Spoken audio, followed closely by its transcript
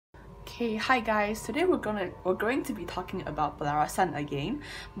Okay, hi guys. Today we're going to be talking about Pelarasan again,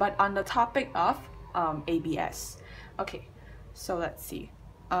 but on the topic of ABS. Okay, so let's see.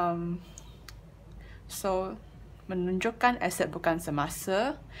 So menunjukkan aset bukan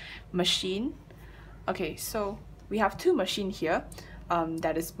semasa, machine. Okay, so we have two machines here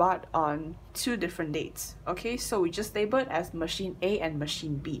that is bought on two different dates. Okay, so we just label it as machine A and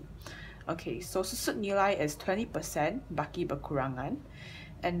machine B. Okay, so susut nilai is 20% baki berkurangan,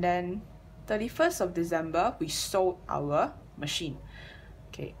 and then 31st of December we sold our machine.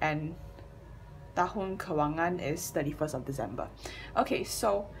 Okay, and tahun kewangan is 31st of December. Okay,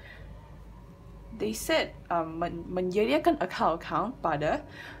 so they said menyediakan account pada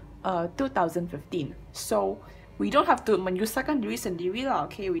 2015. So we don't have to menyusahkan diri sendiri lah.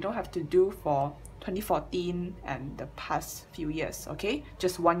 Okay, we don't have to do for 2014 and the past few years. Okay,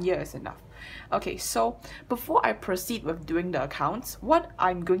 just 1 year is enough. Okay, so before I proceed with doing the accounts, what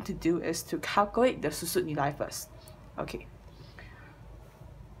I'm going to do is to calculate the susut nilai first. Okay,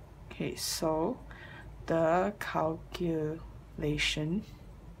 so the calculation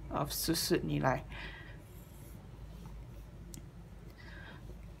of susut nilai.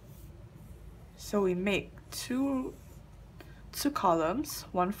 So we make two columns,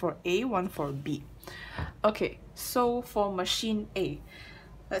 one for A, one for B. Okay, so for machine A,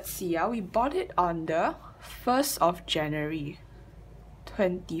 let's see, we bought it on the 1st of January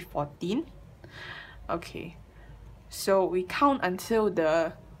 2014. Okay, so we count until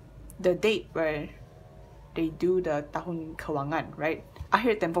the date where they do the tahun kewangan, right?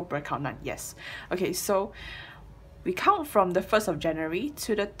 Akhir tempoh perakaunan, yes. Okay, so we count from the 1st of January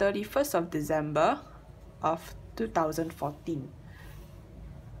to the 31st of December of 2014.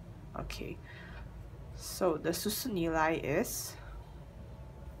 Okay, so the susut nilai is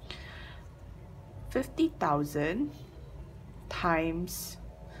 50,000 times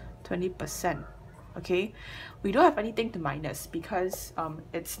 20%. Okay, we don't have anything to minus because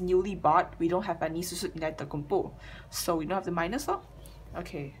it's newly bought. We don't have any susut nilai terkumpul, so we don't have to minus lor.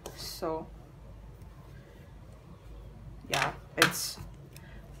 Okay, so yeah, it's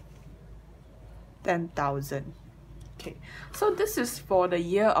 10,000. Okay, so this is for the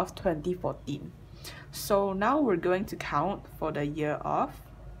year of 2014. So now we're going to count for the year of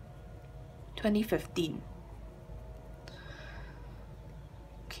 2015.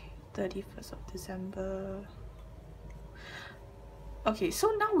 Okay, 31st of December. Okay,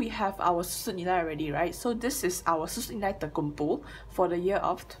 so now we have our susut nilai already, right? So this is our susut nilai terkumpul for the year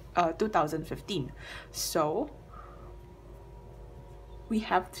of 2015. So we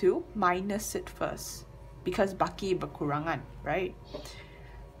have to minus it first because baki berkurangan, right?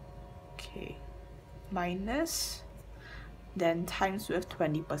 Okay, minus, then times with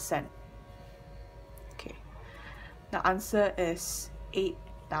 20%. Okay, the answer is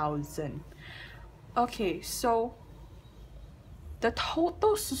 8,000. Okay, so the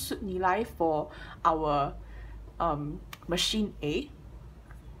total susut nilai for our machine A,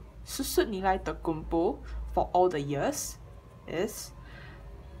 susut nilai terkumpul for all the years is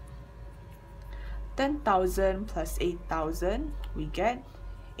 10,000 plus 8,000, we get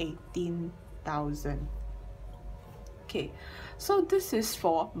 18,000. Okay, so this is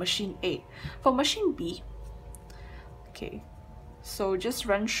for machine A. For machine B, okay, so just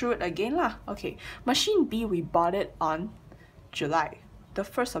run through it again lah. Okay, machine B, we bought it on July, the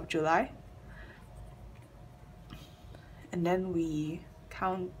 1st of July, and then we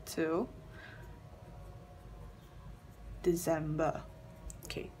count to December.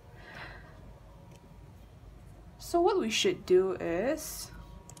 Okay, so what we should do is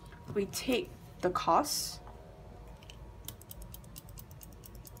we take the cost,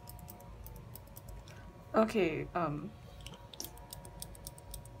 okay,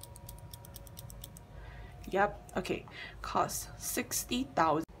 okay, cost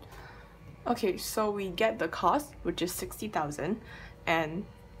 60,000. Okay, so we get the cost, which is 60,000, and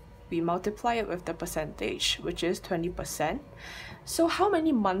we multiply it with the percentage, which is 20%. So how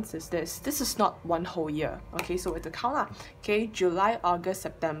many months is this? This is not one whole year. Okay, so we have to count lah. Okay, July, August,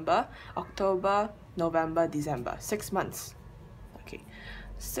 September, October, November, December. 6 months. Okay,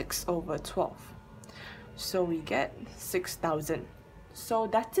 6 over 12. So we get 6,000. So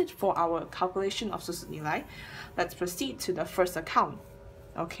that's it for our calculation of susut nilai. Let's proceed to the first account.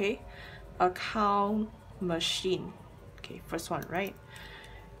 Okay, account machine. Okay, first one, right?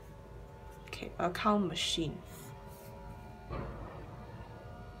 Okay, account machine.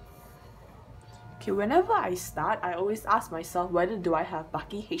 Okay, whenever I start, I always ask myself whether do I have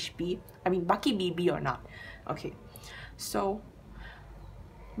baki BB or not. Okay, so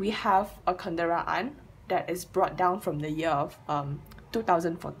we have a kenderaan that is brought down from the year of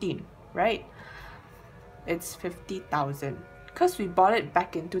 2014. right? It's 50,000 because we bought it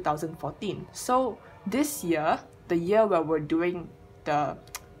back in 2014. So this year, the year where we're doing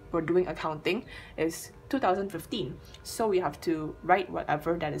accounting is 2015. So we have to write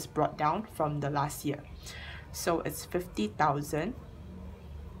whatever that is brought down from the last year. So it's 50,000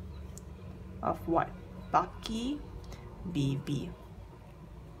 of what? Baki BB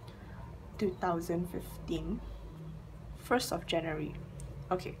 2015, 1st of January.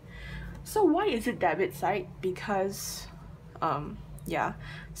 Okay, so why is it debit side? Because yeah,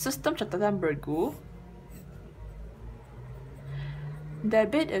 sistem catatan bergu,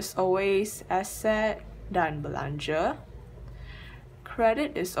 debit is always asset dan belanja,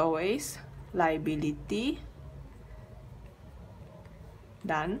 credit is always liability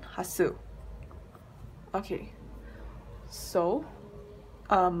dan hasil. Okay, so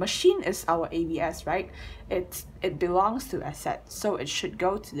machine is our ABS, right? It belongs to asset, so it should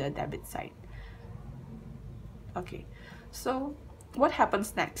go to the debit side. Okay, so what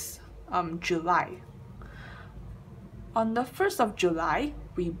happens next? July. On the 1st of July,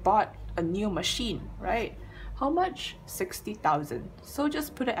 we bought a new machine, right? How much? 60,000. So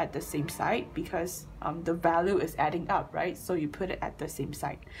just put it at the same side because the value is adding up, right? So you put it at the same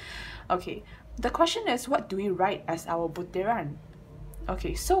side. Okay, the question is, what do we write as our butiran?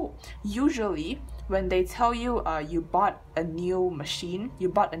 Okay, so usually when they tell you you bought a new machine, you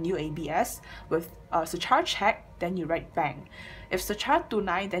bought a new ABS with secara check, then you write bank. If secara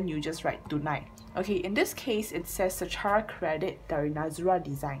tunai, then you just write tunai. Okay, in this case, it says secara credit dari Nazura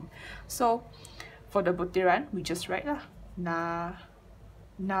Design. So for the butiran, we just write lah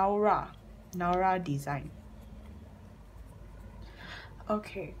Naura Design.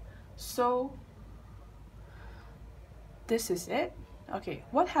 Okay, so this is it. Okay,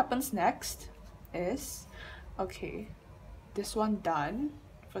 what happens next is, okay, this one done.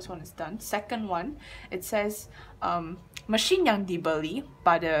 First one is done. Second one, it says machine yang dibeli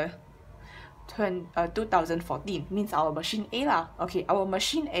pada 2014 means our machine A lah. Okay, our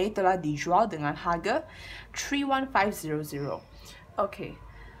machine A telah dijual dengan harga 31500. Okay,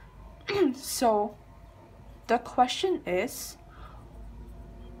 so the question is,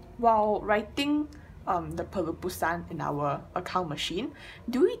 while writing the Pelupusan in our account machine,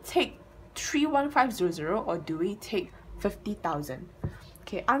 do we take 31500 or do we take 50,000?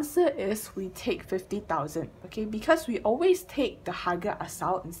 Okay, answer is we take 50,000. Okay, because we always take the harga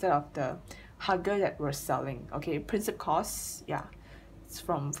asal instead of the harga that we're selling. Okay, Prinsip costs, yeah, it's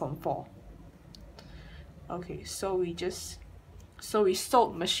from 4. Okay, so we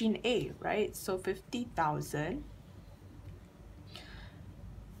sold machine A, right? So 50,000,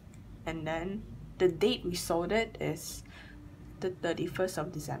 and then the date we sold it is the 31st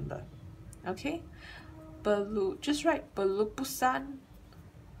of December. Okay, just write Pelupusan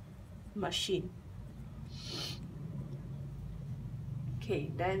machine. Okay,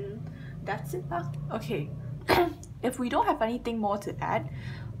 then that's it lah. Okay, if we don't have anything more to add,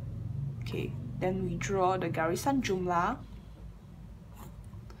 okay, then we draw the garisan jumlah.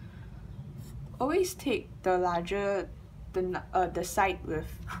 Always take the larger, the side with,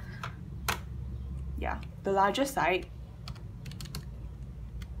 yeah, the larger side.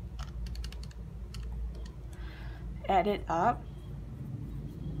 Add it up.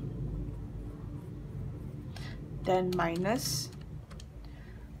 Then minus,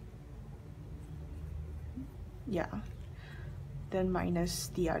 yeah, then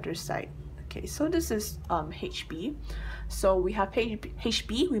minus the other side. Okay, so this is HB. So we have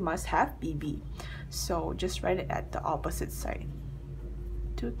HB, we must have BB. So just write it at the opposite side.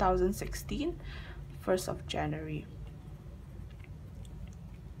 2016, 1st of January.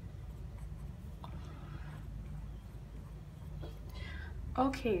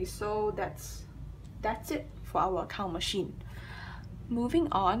 Okay, so that's it for our account machine. Moving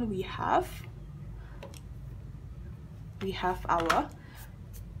on, we have our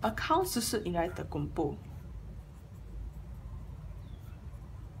account susut nilai terkumpul.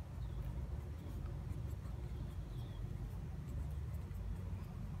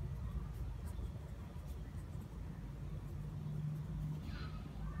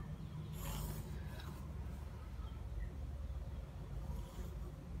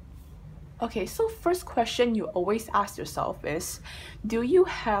 Okay, so first question you always ask yourself is, do you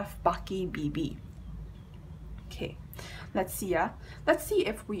have Baki BB? Okay, let's see. Let's see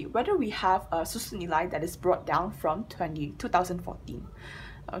if whether we have a susut nilai that is brought down from 2014.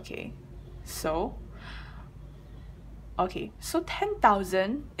 Okay, so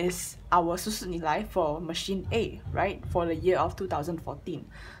 10,000 is our susut nilai for machine A, right? For the year of 2014.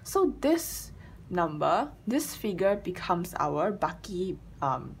 So this number, this figure becomes our Baki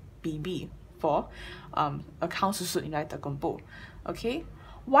BB for account susut nilai terkumpul. Okay,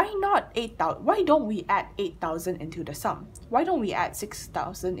 why not 8,000? Why don't we add 8,000 into the sum? Why don't we add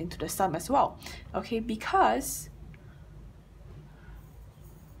 6,000 into the sum as well? Okay, because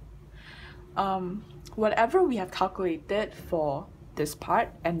whatever we have calculated for this part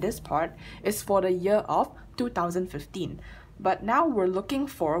and this part is for the year of 2015. But now we're looking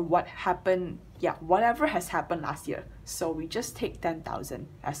for what happened, whatever has happened last year. So we just take 10,000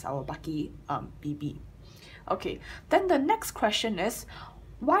 as our baki BB. Okay, then the next question is,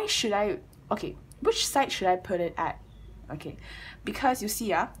 which side should I put it at? Okay, because you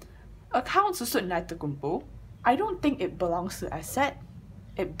see, account susut nilai terkumpul, I don't think it belongs to asset.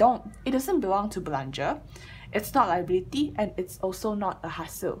 It doesn't belong to belanja. It's not liability, and it's also not a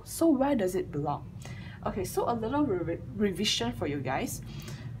hasil. So where does it belong? Okay, so a little revision for you guys.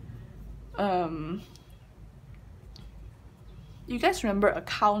 You guys remember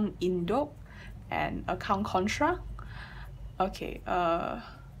account indok and account contra? Okay,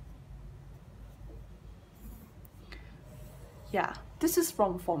 yeah, this is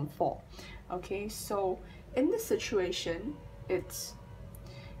from Form 4. Okay, so in this situation, it's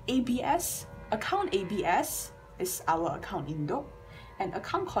ABS, account ABS is our account indok, and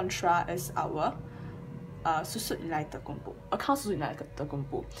account contra is our susut nilai terkumpul. Account susut nilai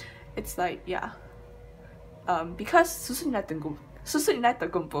terkumpul. It's like, because susut nilai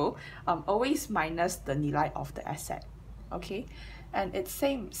terkumpul always minus the nilai of the asset. Okay, and it's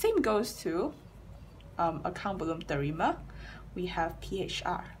same goes to account belum terima. We have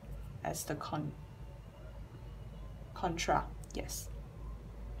PHR as the contra. Yes.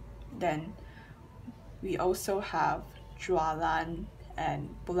 Then we also have jualan and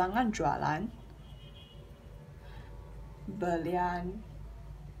pulangan jualan, belian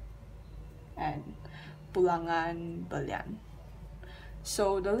and pulangan belian.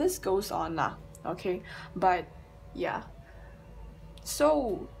 So the list goes on lah. Okay, but yeah.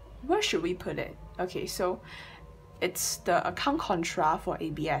 So where should we put it? Okay, so it's the account contra for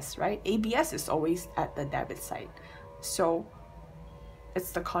ABS, right? ABS is always at the debit side. So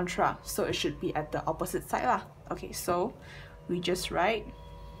it's the contra, so it should be at the opposite side lah. Okay, so we just write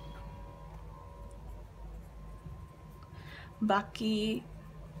baki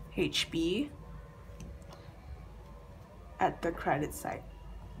HB at the credit side.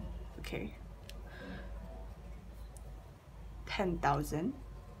 Okay, 10,000.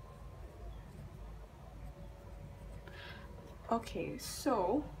 Okay,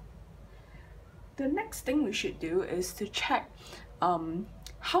 so the next thing we should do is to check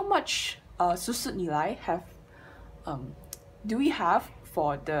how much susut nilai do we have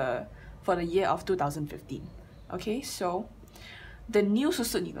for the year of 2015. Okay, so the new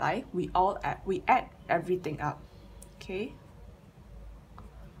susut nilai, we add everything up. Okay,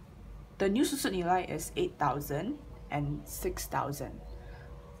 the new susut nilai is 8,000 and 6,000.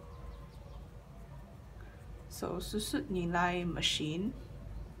 So susut nilai machine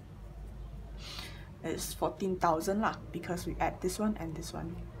is 14,000 lah, because we add this one and this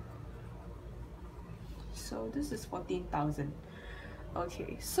one. So this is 14,000.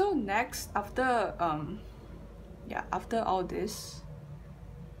 Okay, so next, after after all this,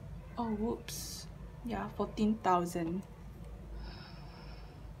 oh whoops, 14,000.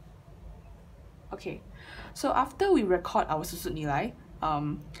 Okay, so after we record our susut nilai,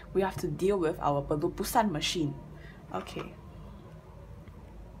 we have to deal with our pelupusan machine. Okay,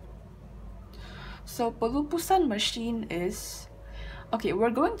 so pelupusan machine is, okay,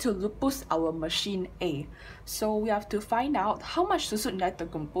 we're going to lupus our machine A. So we have to find out how much susut nilai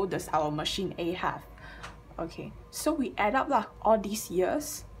terkumpul does our machine A have. Okay, so we add up lah all these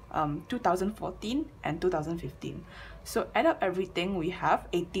years, 2014 and 2015. So add up everything, we have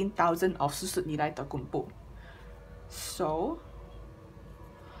 18,000 of susut nilai terkumpul. So,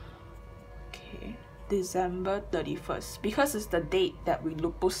 okay, December 31st, because it's the date that we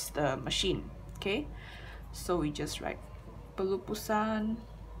lupus the machine. Okay, so we just write pelupusan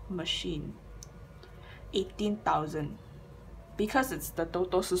machine 18,000, because it's the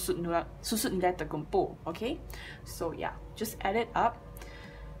total susut nilai terkumpul. Okay, so yeah, just add it up,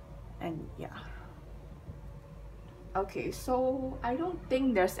 and yeah. Okay, so I don't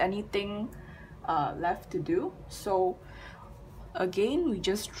think there's anything left to do. So again, we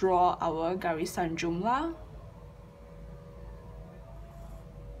just draw our garisan jumlah.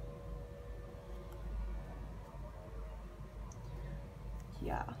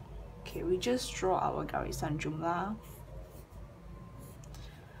 Yeah, okay, we just draw our garisan jumlah.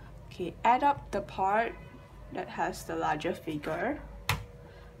 Okay, add up the part that has the larger figure,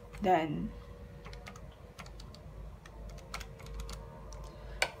 then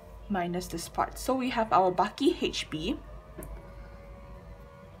minus this part. So we have our Baki HB,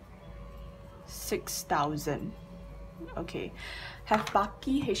 6,000. Okay, have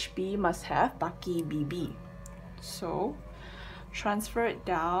Baki HB must have Baki BB. So transfer it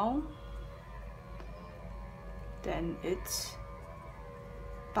down, then it's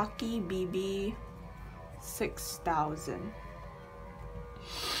Baki BB 6,000.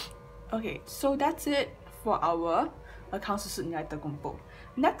 Okay, so that's it for our account susut nilai terkumpul.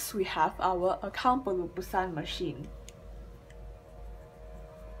 Next, we have our account pelupusan machine.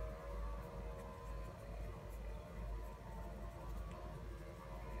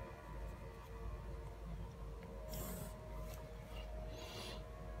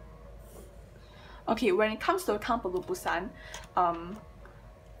 Okay, when it comes to account pelupusan,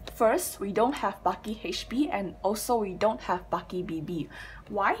 first, we don't have Baki HB and also we don't have Baki BB.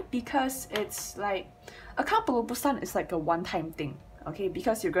 Why? Because it's like, account pelupusan is like a one-time thing, okay?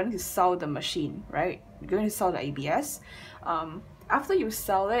 Because you're going to sell the machine, right? You're going to sell the ABS. After you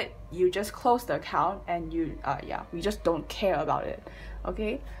sell it, you just close the account and you, we just don't care about it,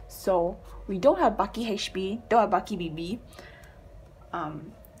 okay? So, we don't have Baki HB, don't have Baki BB.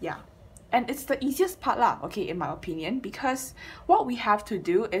 And it's the easiest part lah, okay, in my opinion, because what we have to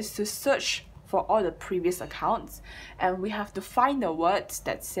do is to search for all the previous accounts and we have to find the words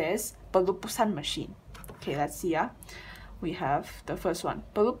that says Pelupusan machine. Okay, let's see. We have the first one,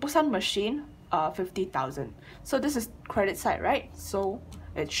 Pelupusan machine, 50,000. So this is credit side, right? So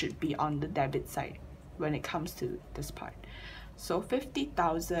it should be on the debit side when it comes to this part. So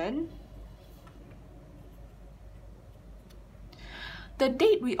 50,000. The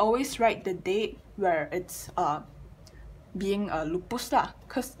date, we always write the date where it's being lupus lah,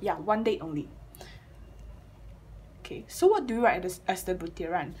 cause yeah, one date only. Okay, so what do we write as the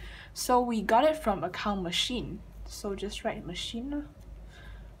butiran? So we got it from account machine. So just write machine.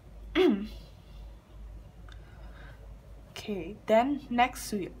 Okay, then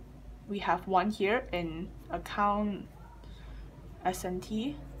next we have one here in account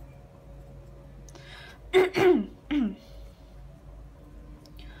SNT.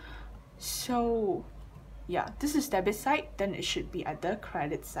 So yeah, this is debit side, then it should be at the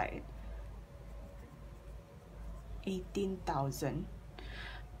credit side. 18,000.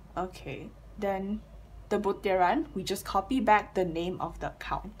 Okay, then the butiran, we just copy back the name of the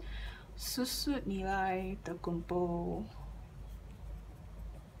account. Susut nilai terkumpul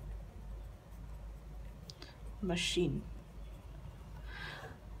machine.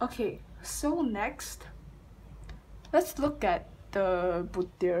 Okay, so next, let's look at the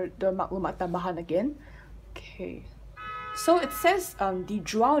maklumat tambahan again. Okay, so it says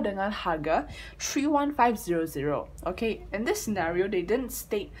dijual dengan harga 31500. Okay, in this scenario they didn't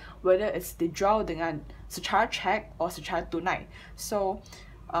state whether it's dijual dengan secara cek or secara tunai. So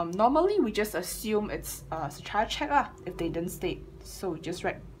normally we just assume it's secara cek lah if they didn't state. So we just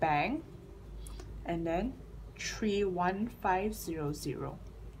write bank and then 31500.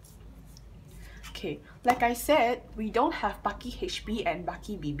 Okay, like I said, we don't have Baki HB and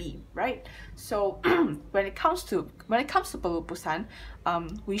Baki BB, right? So when it comes to pelupusan,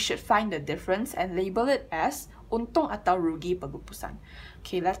 we should find the difference and label it as untung atau rugi pelupusan.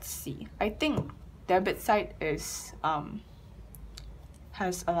 Okay, let's see. I think debit side is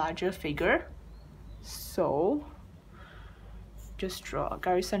has a larger figure, so just draw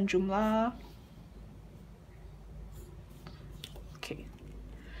garisan jumlah. Okay.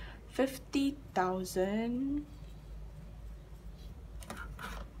 50,000.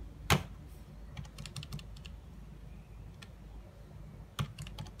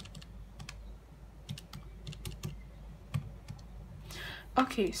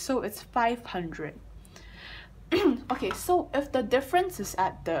 Okay, so it's 500. Okay, so if the difference is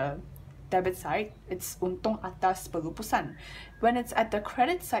at the debit side, it's untung atas pelupusan. When it's at the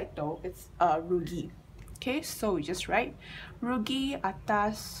credit side though, it's rugi. Okay, so we just write rugi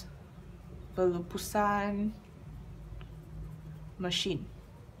atas pelupusan machine.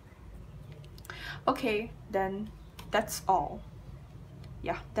 Okay, then that's all.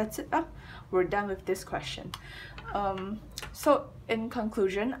 Yeah, that's it. We're done with this question. So in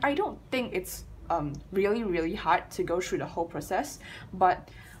conclusion, I don't think it's really hard to go through the whole process,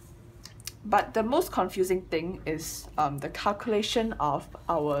 but the most confusing thing is the calculation of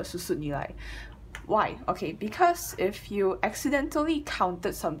our susut nilai. Why? Okay, because if you accidentally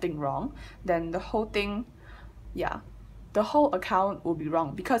counted something wrong, then the whole thing, the whole account will be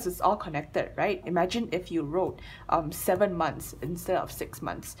wrong because it's all connected, right? Imagine if you wrote 7 months instead of 6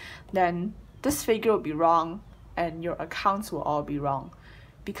 months, then this figure will be wrong and your accounts will all be wrong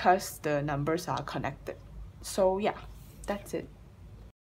because the numbers are connected. So yeah, that's it.